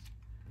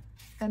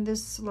 and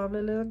this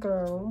lovely little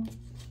girl.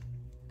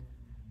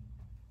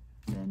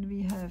 Then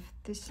we have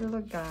this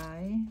little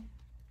guy,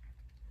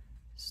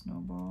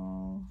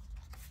 snowball.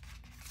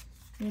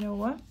 You know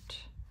what?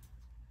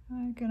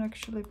 I can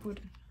actually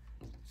put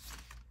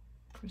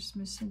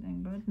Christmas in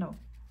England. No,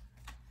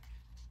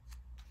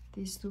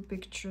 these two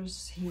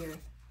pictures here.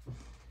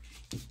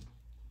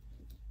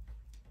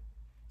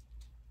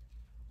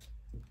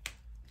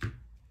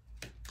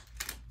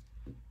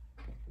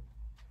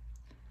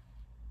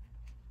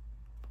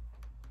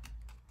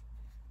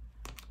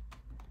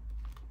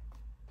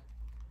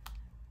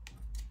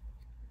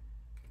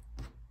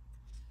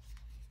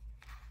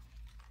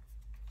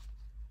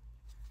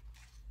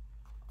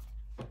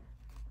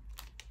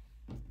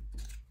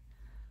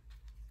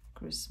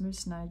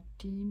 Christmas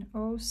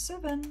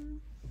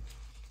 1907.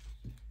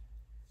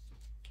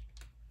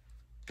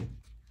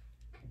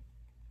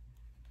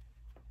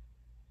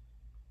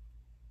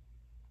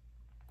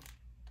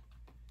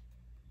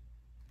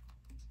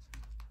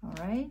 All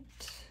right,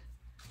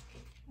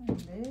 and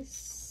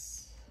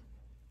this.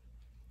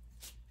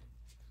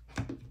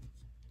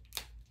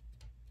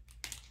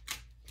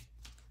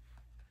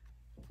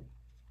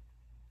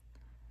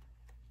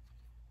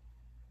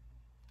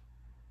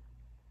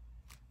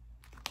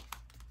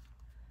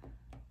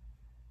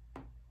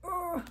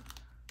 Oh,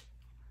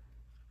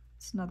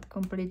 it's not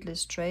completely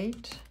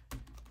straight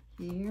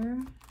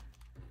here.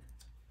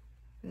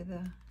 With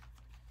a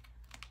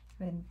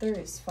winter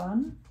is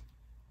fun.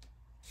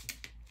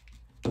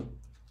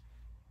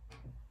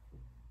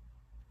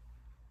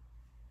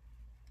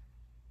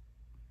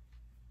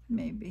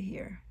 Maybe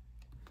here.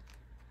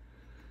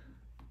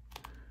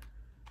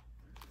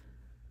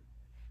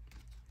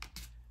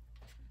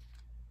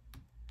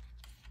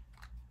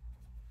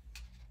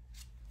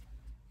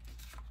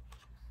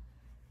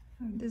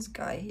 And this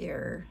guy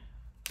here,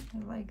 I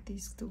like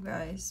these two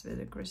guys with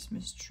a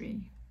Christmas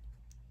tree.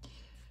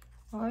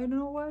 I don't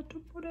know where to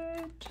put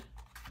it.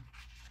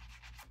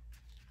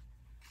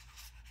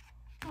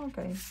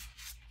 Okay.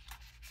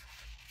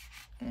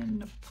 In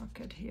the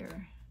pocket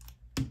here.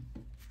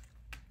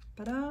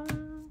 Ta-da!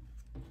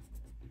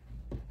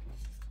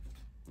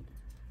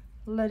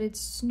 Let it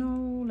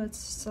snow, let's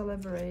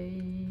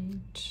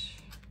celebrate.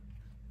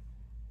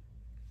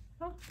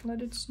 Oh,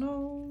 let it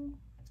snow.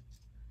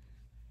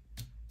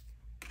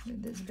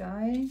 With this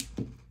guy.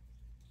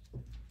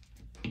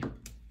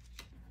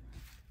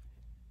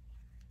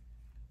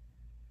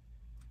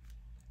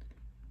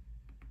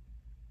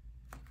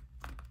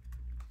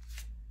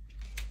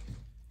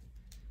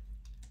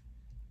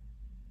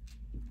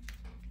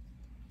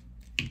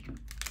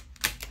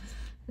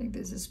 I think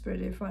this is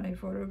pretty funny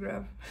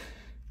photograph.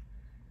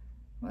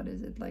 What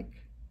is it,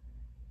 like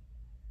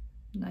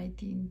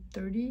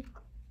 1930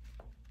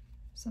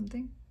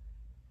 something?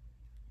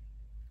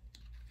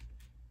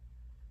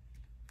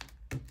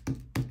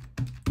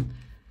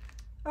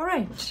 All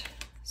right,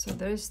 so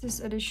there's this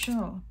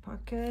additional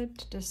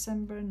pocket,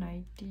 December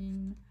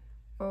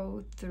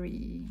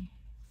 1903.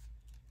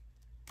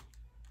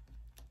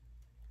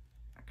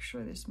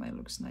 Actually, this might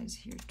looks nice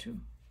here too.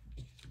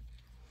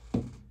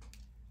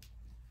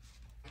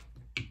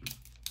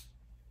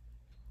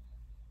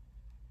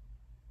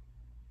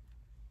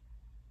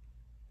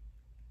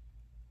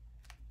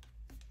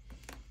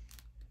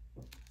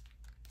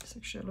 This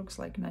actually looks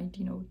like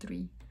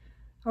 1903.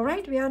 All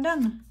right, we are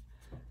done.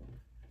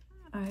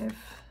 I have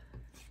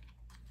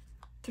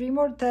 3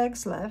 more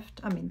tags left.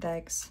 I mean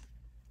tags,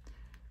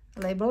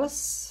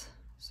 labels.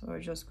 So we're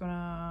just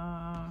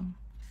gonna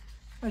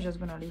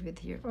leave it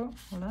here. Oh,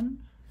 hold on.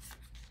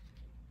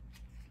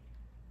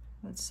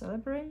 Let's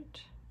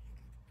celebrate.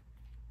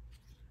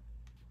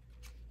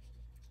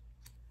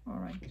 All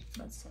right,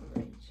 let's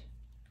celebrate.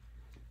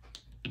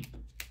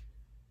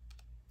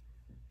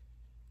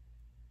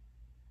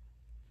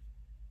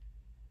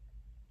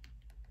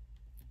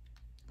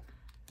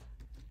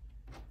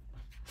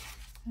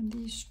 And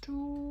these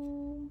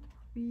two,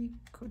 we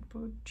could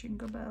put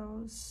jingle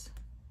bells.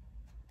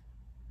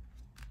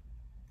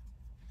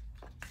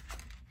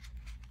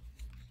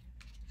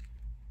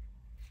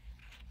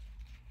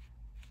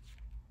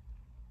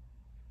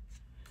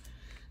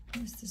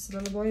 There's this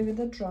little boy with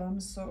a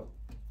drum, so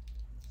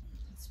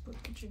let's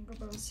put the jingle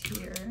bells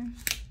here.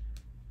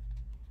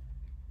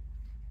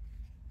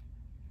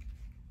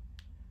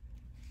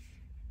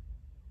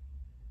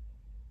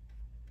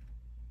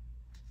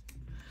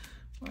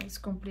 Well, it's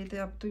completely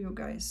up to you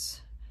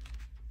guys.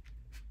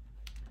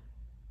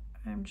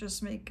 I'm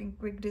just making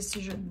quick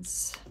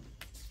decisions.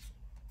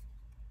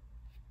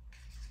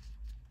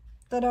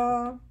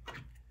 Ta-da!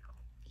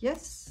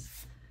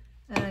 Yes,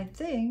 and I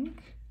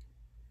think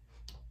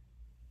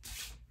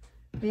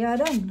we are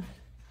done.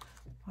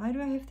 Why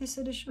do I have this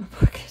additional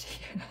pocket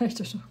here? I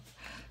don't know.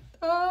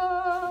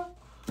 Ah,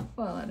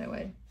 well,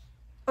 anyway.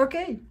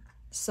 Okay,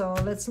 so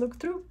let's look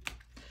through.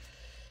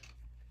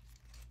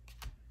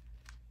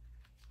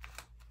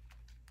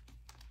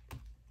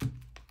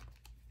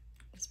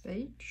 This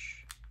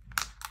page.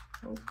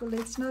 Hopefully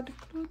it's not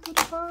glued to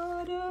the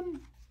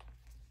bottom.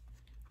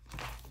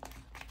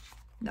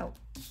 No.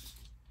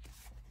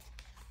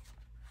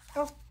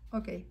 Oh,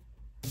 okay.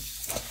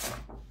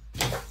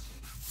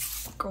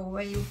 Go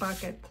away, you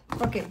bucket.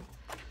 Okay.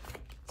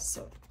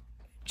 So,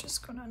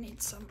 just gonna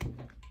need some.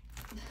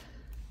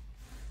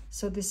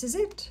 So this is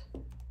it.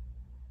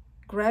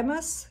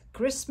 Grandma's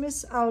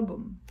Christmas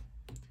album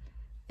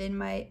in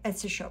my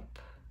Etsy shop.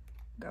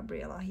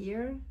 Gabriella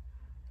here.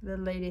 The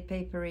Lady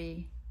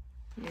Paperie.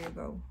 Here you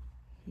go.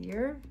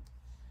 Here.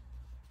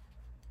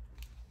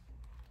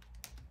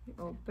 You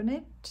open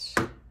it.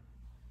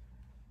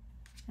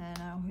 And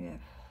now we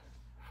have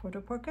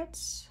photo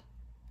pockets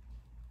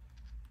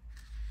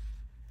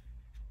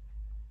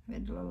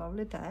with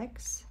lovely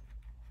tags.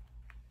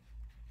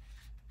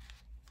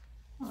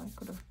 Oh, I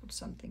could have put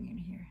something in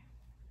here.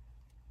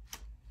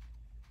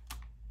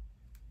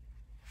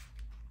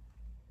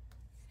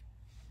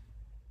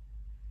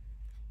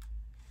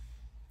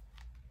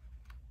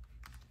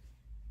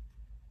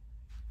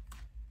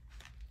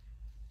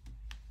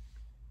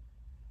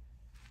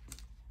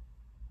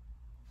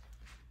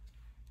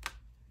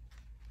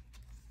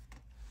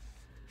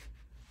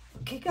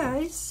 Okay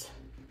guys,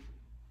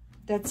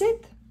 that's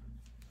it.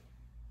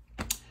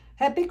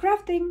 Happy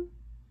crafting.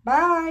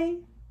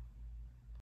 Bye.